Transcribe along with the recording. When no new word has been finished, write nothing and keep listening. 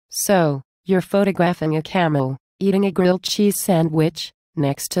So, you're photographing a camel eating a grilled cheese sandwich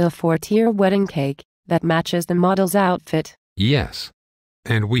next to a 4-tier wedding cake that matches the model's outfit. Yes.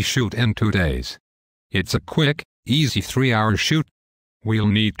 And we shoot in 2 days. It's a quick, easy 3-hour shoot. We'll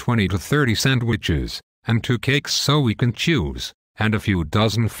need 20 to 30 sandwiches, and 2 cakes so we can choose, and a few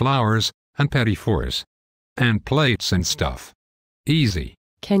dozen flowers, and petit fours. And plates and stuff. Easy.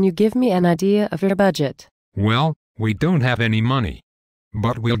 Can you give me an idea of your budget? Well, we don't have any money.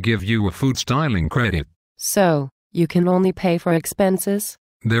 But we'll give you a food styling credit. So, you can only pay for expenses?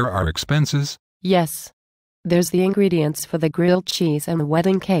 There are expenses? Yes. There's the ingredients for the grilled cheese and the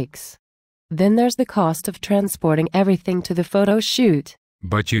wedding cakes. Then there's the cost of transporting everything to the photo shoot.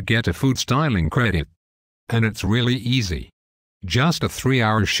 But you get a food styling credit. And it's really easy. Just a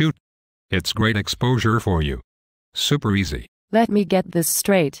 3-hour shoot. It's great exposure for you. Super easy. Let me get this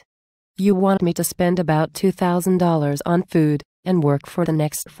straight. You want me to spend about $2,000 on food and work for the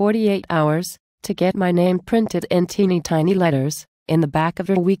next 48 hours to get my name printed in teeny tiny letters in the back of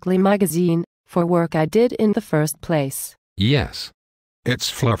your weekly magazine for work I did in the first place. Yes. It's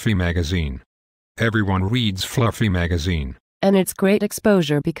Fluffy Magazine. Everyone reads Fluffy Magazine. And it's great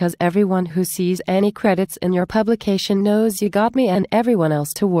exposure because everyone who sees any credits in your publication knows you got me and everyone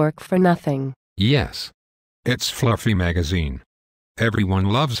else to work for nothing. Yes. It's Fluffy Magazine. Everyone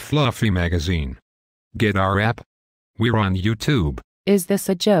loves Fluffy Magazine. Get our app. We're on YouTube. Is this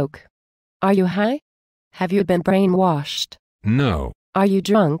a joke? Are you high? Have you been brainwashed? No. Are you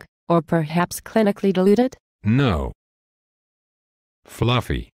drunk, or perhaps clinically deluded? No.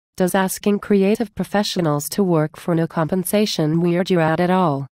 Fluffy. Does asking creative professionals to work for no compensation weird you out at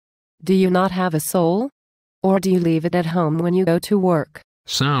all? Do you not have a soul? Or do you leave it at home when you go to work?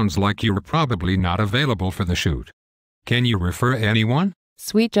 Sounds like you're probably not available for the shoot. Can you refer anyone?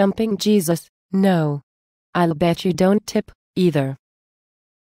 Sweet jumping Jesus, no. I'll bet you don't tip, either.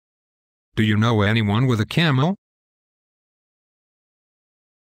 Do you know anyone with a camel?